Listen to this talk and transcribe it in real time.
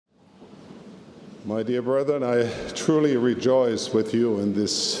My dear brethren, I truly rejoice with you in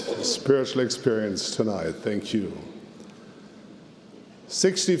this spiritual experience tonight. Thank you.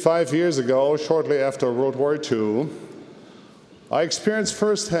 65 years ago, shortly after World War II, I experienced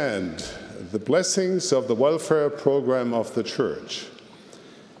firsthand the blessings of the welfare program of the church.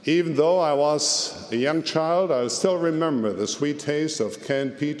 Even though I was a young child, I still remember the sweet taste of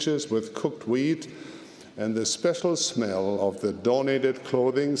canned peaches with cooked wheat and the special smell of the donated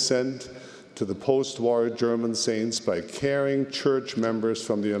clothing sent to the post-war German saints by caring church members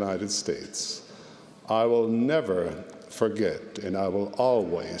from the United States. I will never forget, and I will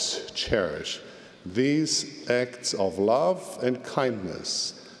always cherish these acts of love and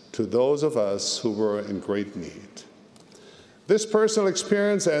kindness to those of us who were in great need. This personal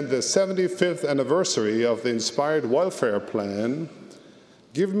experience and the 75th anniversary of the Inspired Welfare Plan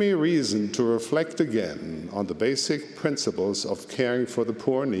give me reason to reflect again on the basic principles of caring for the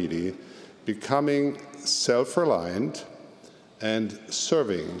poor and needy, becoming self-reliant, and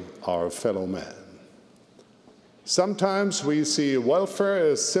serving our fellow man. Sometimes we see welfare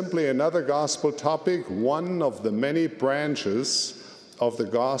as simply another gospel topic, one of the many branches of the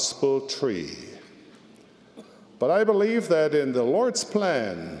gospel tree. But I believe that in the Lord's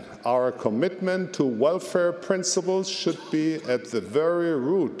plan, our commitment to welfare principles should be at the very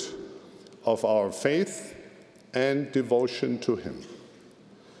root of our faith and devotion to Him.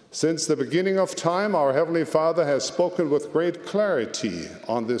 Since the beginning of time, our Heavenly Father has spoken with great clarity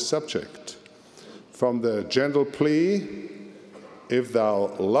on this subject. From the gentle plea, "If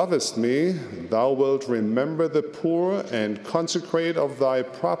thou lovest me, thou wilt remember the poor and consecrate of thy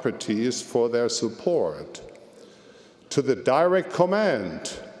properties for their support," to the direct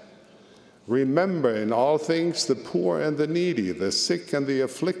command, "Remember in all things the poor and the needy, the sick and the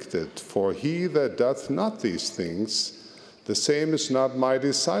afflicted, for he that doth not these things, the same is not my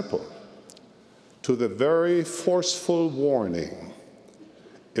disciple," to the very forceful warning,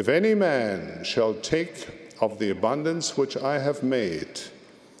 "If any man shall take of the abundance which I have made,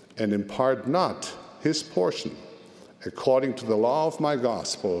 and impart not his portion, according to the law of my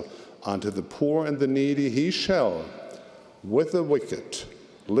gospel, unto the poor and the needy, he shall, with the wicked,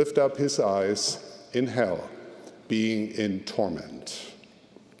 lift up his eyes in hell, being in torment."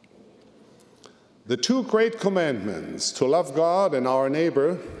 The two great commandments, to love God and our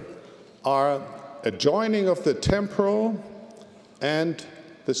neighbor, are a joining of the temporal and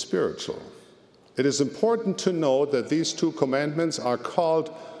the spiritual. It is important to note that these two commandments are called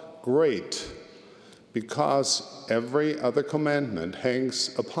great because every other commandment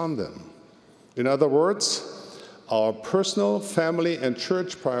hangs upon them. In other words, our personal, family, and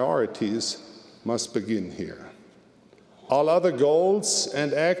church priorities must begin here. All other goals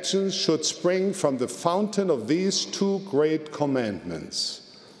and actions should spring from the fountain of these two great commandments,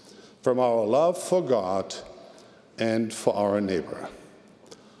 from our love for God and for our neighbor.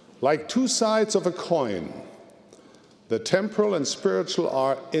 Like two sides of a coin, the temporal and spiritual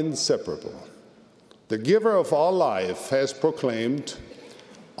are inseparable. The giver of all life has proclaimed,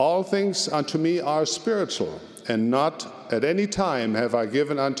 "All things unto me are spiritual, and not at any time have I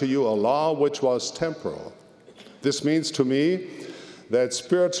given unto you a law which was temporal." This means to me that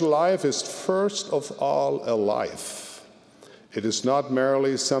spiritual life is first of all a life. It is not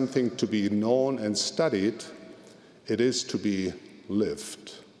merely something to be known and studied, it is to be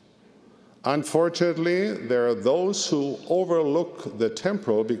lived. Unfortunately, there are those who overlook the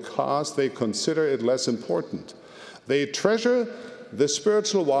temporal because they consider it less important. They treasure the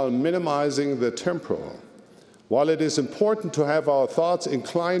spiritual while minimizing the temporal. While it is important to have our thoughts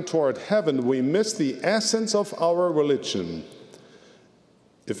inclined toward heaven, we miss the essence of our religion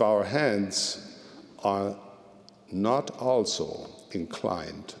if our hands are not also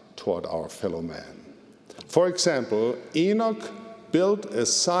inclined toward our fellow man. For example, Enoch built a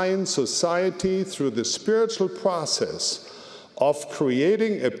science society through the spiritual process of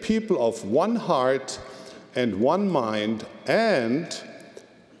creating a people of one heart and one mind, and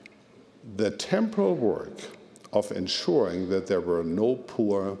the temporal work of ensuring that there were no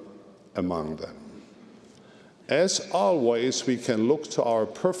poor among them. As always, we can look to our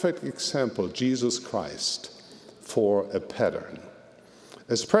perfect example, Jesus Christ, for a pattern.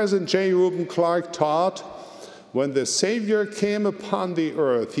 As President J. Reuben Clark taught, when the Savior came upon the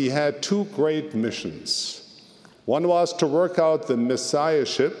earth, he had two great missions. One was to work out the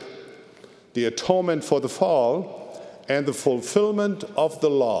messiahship, the atonement for the fall, and the fulfillment of the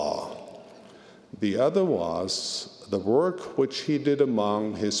law. The other was the work which he did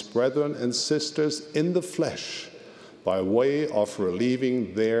among his brethren and sisters in the flesh by way of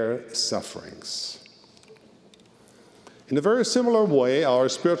relieving their sufferings. In a very similar way, our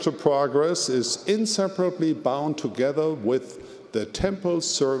spiritual progress is inseparably bound together with the temple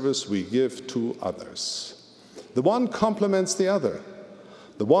service we give to others. The one complements the other.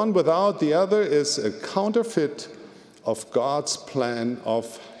 The one without the other is a counterfeit of God's plan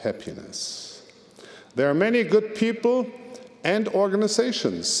of happiness. There are many good people and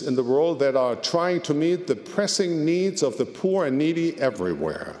organizations in the world that are trying to meet the pressing needs of the poor and needy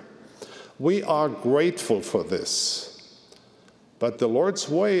everywhere. We are grateful for this. But the Lord's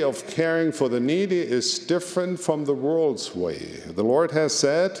way of caring for the needy is different from the world's way. The Lord has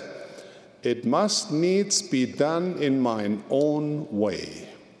said, "It must needs be done in mine own way."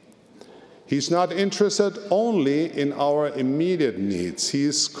 He's not interested only in our immediate needs.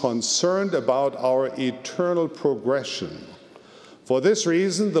 He's concerned about our eternal progression. For this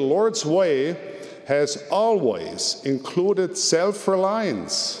reason, the Lord's way has always included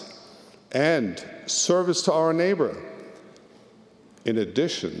self-reliance and service to our neighbor, in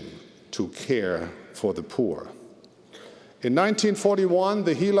addition to care for the poor. In 1941,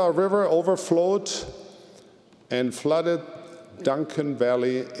 the Gila River overflowed and flooded Duncan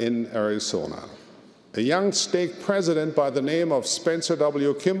Valley in Arizona. A young stake president by the name of Spencer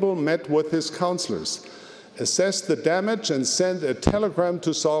W. Kimball met with his counselors, assessed the damage, and sent a telegram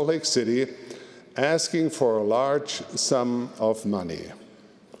to Salt Lake City asking for a large sum of money.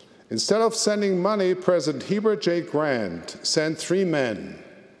 Instead of sending money, President Heber J. Grant sent 3 men,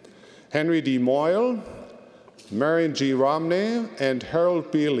 Henry D. Moyle, Marion G. Romney, and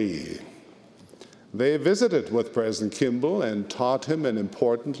Harold B. Lee. They visited with President Kimball and taught him an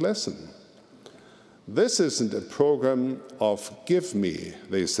important lesson. This isn't a program of give me,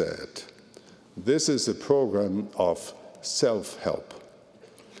 they said. This is a program of self-help.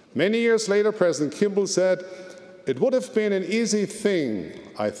 Many years later, President Kimball said, "It would have been an easy thing,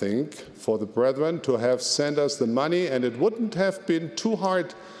 I think, for the brethren to have sent us the money, and it wouldn't have been too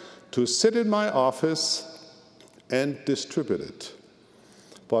hard to sit in my office and distribute it.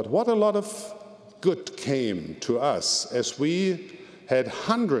 But what a lot of good came to us as we had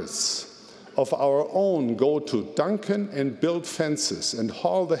hundreds of our own go to Duncan and build fences and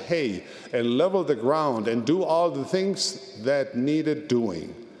haul the hay and level the ground and do all the things that needed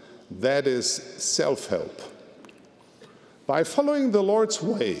doing. That is self-help." By following the Lord's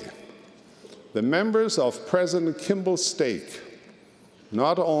way, the members of President Kimball's stake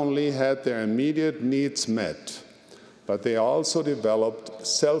not only had their immediate needs met, but they also developed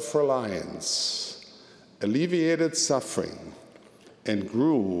self-reliance, alleviated suffering, and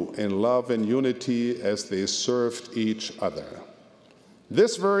grew in love and unity as they served each other.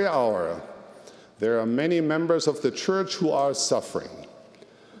 This very hour, there are many members of the church who are suffering.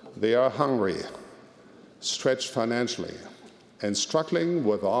 They are hungry, stretched financially, and struggling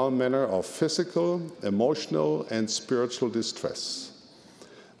with all manner of physical, emotional, and spiritual distress.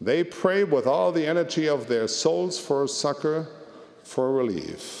 They pray with all the energy of their souls for succor, for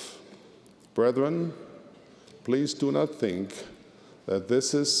relief. Brethren, please do not think that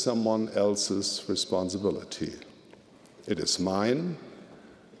this is someone else's responsibility. It is mine,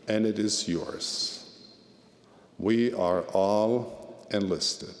 and it is yours. We are all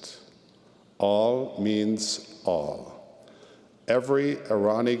enlisted. All means all. Every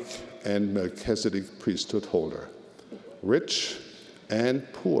Aaronic and Melchizedek priesthood holder, rich and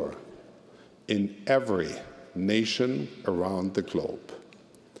poor, in every nation around the globe.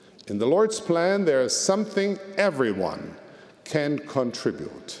 In the Lord's plan, there is something everyone can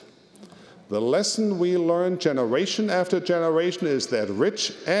contribute. The lesson we learn generation after generation is that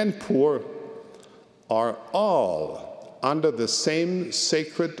rich and poor are all under the same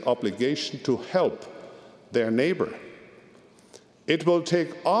sacred obligation to help their neighbor. It will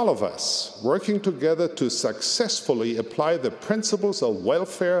take all of us working together to successfully apply the principles of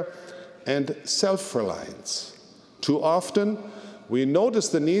welfare and self-reliance. Too often, we notice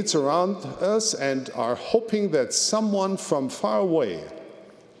the needs around us and are hoping that someone from far away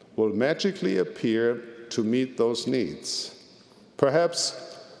will magically appear to meet those needs. Perhaps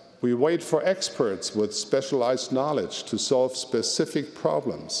we wait for experts with specialized knowledge to solve specific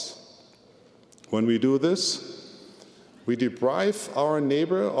problems. When we do this, we deprive our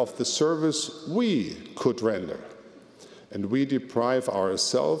neighbor of the service we could render, and we deprive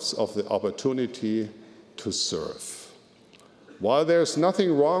ourselves of the opportunity to serve. While there's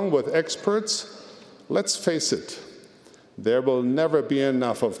nothing wrong with experts, let's face it, there will never be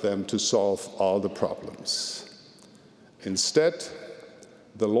enough of them to solve all the problems. Instead,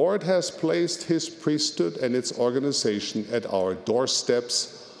 the Lord has placed his priesthood and its organization at our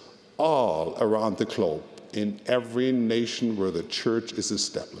doorsteps all around the globe, in every nation where the church is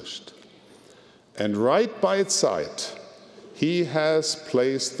established. And right by its side, He has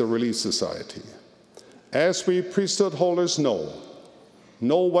placed the Relief Society. As we priesthood holders know,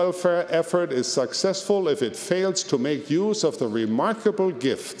 no welfare effort is successful if it fails to make use of the remarkable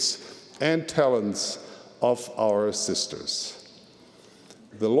gifts and talents of our sisters.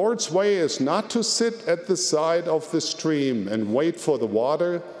 The Lord's way is not to sit at the side of the stream and wait for the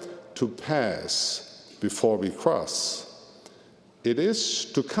water to pass before we cross. It is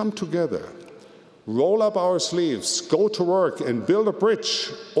to come together, roll up our sleeves, go to work, and build a bridge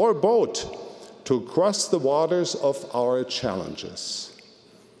or boat to cross the waters of our challenges.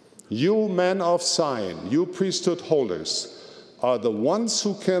 You men of Zion, you priesthood holders, are the ones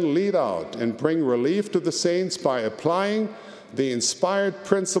who can lead out and bring relief to the saints by applying the inspired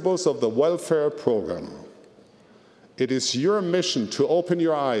principles of the welfare program. It is your mission to open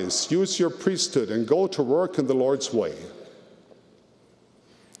your eyes, use your priesthood, and go to work in the Lord's way.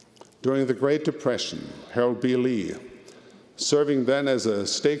 During the Great Depression, Harold B. Lee, serving then as a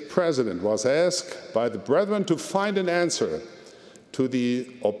stake president, was asked by the brethren to find an answer to the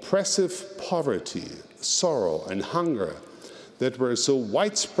oppressive poverty, sorrow, and hunger that were so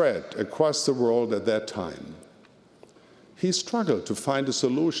widespread across the world at that time. He struggled to find a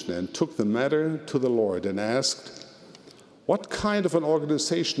solution and took the matter to the Lord and asked, "What kind of an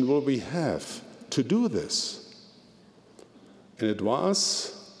organization will we have to do this?" And it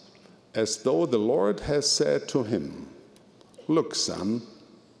was as though the Lord has said to him, "Look, son,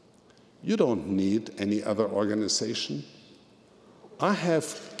 you don't need any other organization. I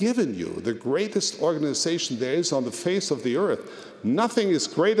have given you the greatest organization there is on the face of the earth. Nothing is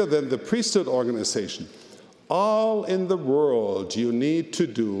greater than the priesthood organization. All in the world you need to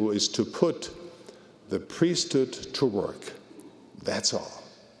do is to put the priesthood to work. That's all."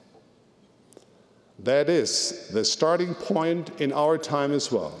 That is the starting point in our time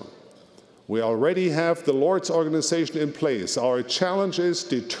as well. We already have the Lord's organization in place. Our challenge is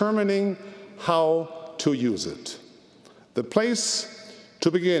determining how to use it. The place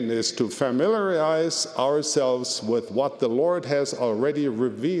to begin is to familiarize ourselves with what the Lord has already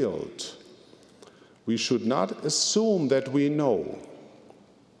revealed. We should not assume that we know.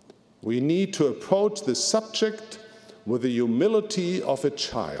 We need to approach the subject with the humility of a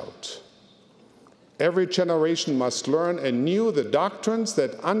child. Every generation must learn anew the doctrines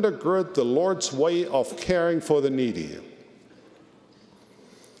that undergird the Lord's way of caring for the needy.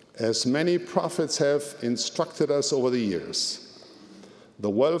 As many prophets have instructed us over the years,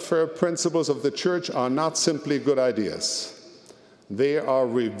 the welfare principles of the church are not simply good ideas. They are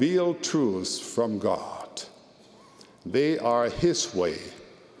revealed truths from God. They are His way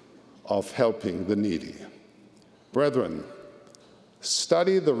of helping the needy. Brethren,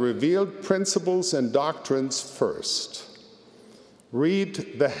 study the revealed principles and doctrines first.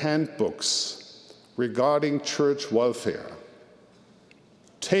 Read the handbooks regarding church welfare.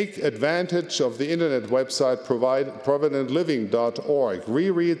 Take advantage of the internet website providentliving.org.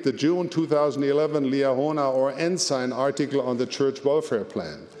 Reread the June 2011 Liahona or Ensign article on the church welfare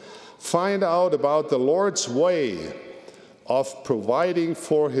plan. Find out about the Lord's way of providing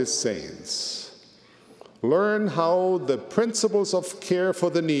for His saints. Learn how the principles of care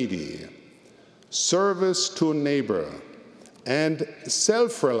for the needy, service to neighbor, and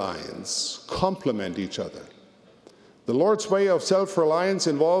self-reliance complement each other. The Lord's way of self-reliance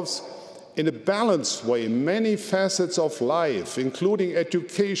involves, in a balanced way, many facets of life, including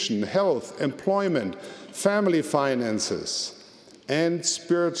education, health, employment, family finances, and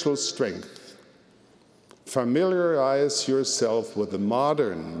spiritual strength. Familiarize yourself with the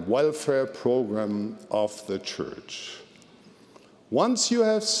modern welfare program of the church. Once you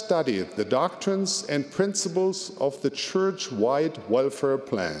have studied the doctrines and principles of the church-wide welfare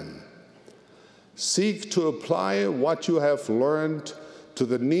plan, seek to apply what you have learned to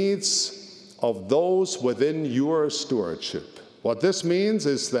the needs of those within your stewardship. What this means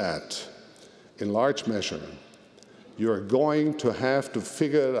is that, in large measure, you are going to have to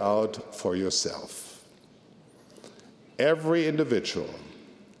figure it out for yourself. Every individual,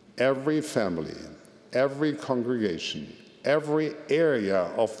 every family, every congregation, every area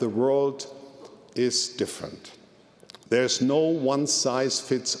of the world is different. There's no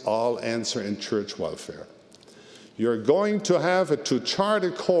one-size-fits-all answer in church welfare. You're going to have to chart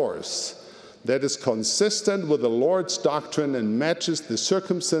a course that is consistent with the Lord's doctrine and matches the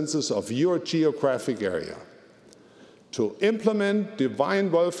circumstances of your geographic area. To implement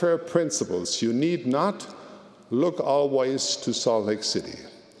divine welfare principles, you need not look always to Salt Lake City.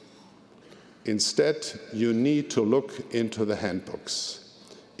 Instead, you need to look into the handbooks,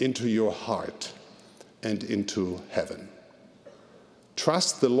 into your heart, and into heaven.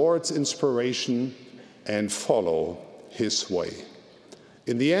 Trust the Lord's inspiration and follow his way.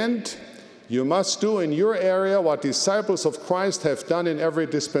 In the end, you must do in your area what disciples of Christ have done in every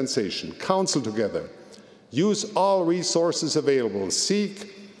dispensation. Counsel together. Use all resources available.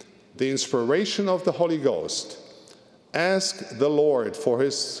 Seek the inspiration of the Holy Ghost. Ask the Lord for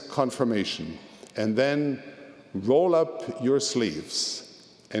his confirmation. And then roll up your sleeves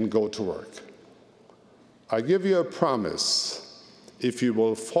and go to work. I give you a promise. If you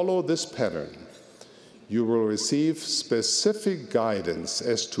will follow this pattern, you will receive specific guidance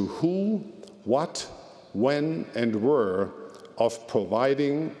as to who, what, when, and where of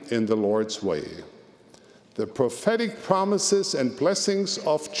providing in the Lord's way. The prophetic promises and blessings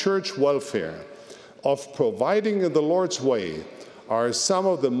of church welfare, of providing in the Lord's way, are some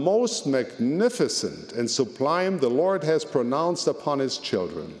of the most magnificent and sublime the Lord has pronounced upon his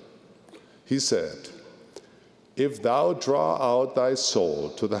children. He said, "If thou draw out thy soul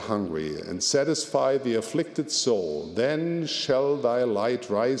to the hungry and satisfy the afflicted soul, then shall thy light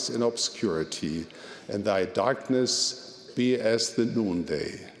rise in obscurity, and thy darkness be as the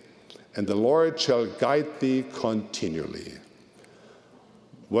noonday. And the Lord shall guide thee continually."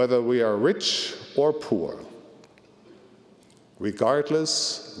 Whether we are rich or poor,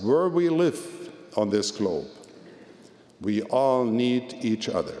 regardless where we live on this globe, we all need each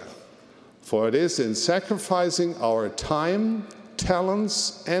other. For it is in sacrificing our time,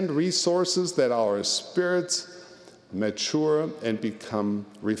 talents, and resources that our spirits mature and become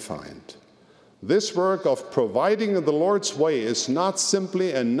refined. This work of providing in the Lord's way is not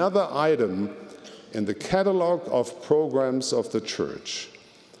simply another item in the catalog of programs of the church.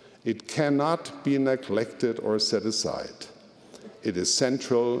 It cannot be neglected or set aside. It is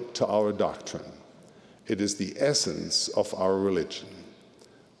central to our doctrine. It is the essence of our religion.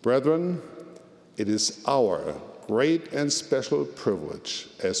 Brethren, it is our great and special privilege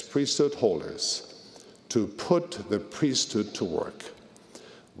as priesthood holders to put the priesthood to work.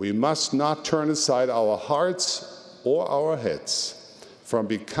 We must not turn aside our hearts or our heads from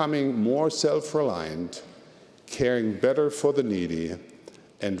becoming more self-reliant, caring better for the needy,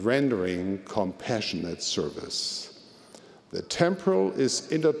 and rendering compassionate service. The temporal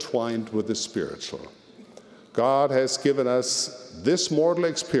is intertwined with the spiritual. God has given us this mortal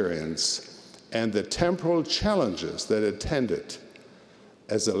experience and the temporal challenges that attend it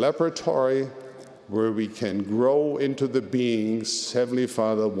as a laboratory where we can grow into the beings Heavenly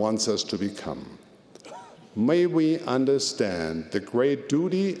Father wants us to become. May we understand the great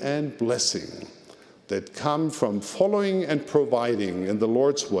duty and blessing that come from following and providing in the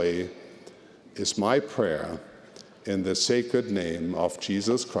Lord's way, is my prayer in the sacred name of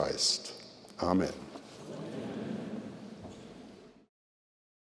Jesus Christ. Amen.